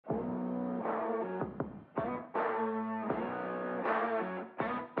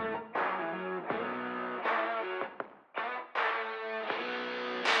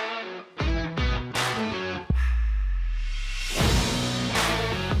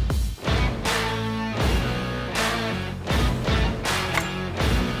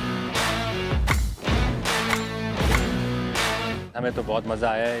हमें तो बहुत मज़ा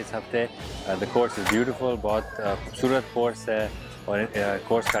आया है इस हफ्ते। द कोर्स इज़ ब्यूटीफुल, बहुत खूबसूरत कोर्स है और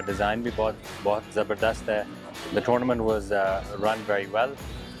कोर्स का डिज़ाइन भी बहुत ज़बरदस्त है। The tournament was run very well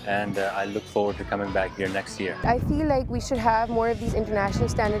and I look forward to coming back here next year. I feel like we should have more of these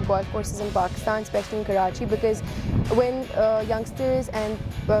international standard golf courses in Pakistan, especially in Karachi, because when youngsters and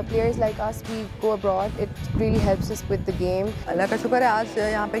players like us, we go abroad, it really helps us with the game. अल्लाह का शुक्र है आज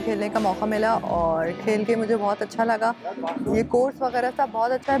यहाँ पे खेलने का मौका मिला और खेल के मुझे बहुत अच्छा लगा। ये कोर्स वगैरह सब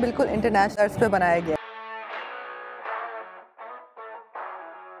बहुत अच्छा है, बिल्कुल इंटरनेशनल पे बनाया गया।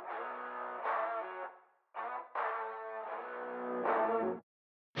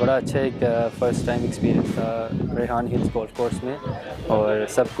 बड़ा अच्छा एक फ़र्स्ट टाइम एक्सपीरियंस था रेहान हिल्स गोल्फ कोर्स में और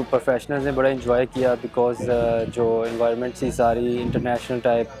सबको प्रोफेशनल्स ने बड़ा इंजॉय किया बिकॉज़ जो इन्वायरमेंट थी सारी international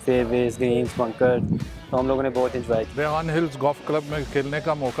type fairways Green's bunker, तो हम लोगों ने बहुत इंजॉय किया। रेहान हिल्स गोल्फ क्लब में खेलने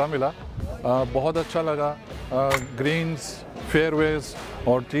का मौका मिला, बहुत अच्छा लगा। ग्रीन्स फेयरवेज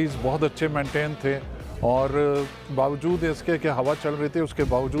और चीज़ बहुत अच्छे मेंटेन थे और बावजूद इसके कि हवा चल रही थी उसके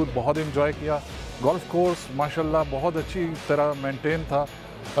बावजूद बहुत इंजॉय किया। गोल्फ कोर्स माशाल्लाह बहुत अच्छी तरह मेंटेन था।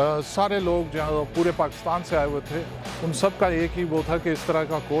 सारे लोग जहाँ पूरे पाकिस्तान से आए हुए थे, उन सब का एक ही वो था कि इस तरह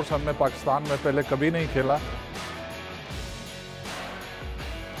का कोर्स हमने पाकिस्तान में पहले कभी नहीं खेला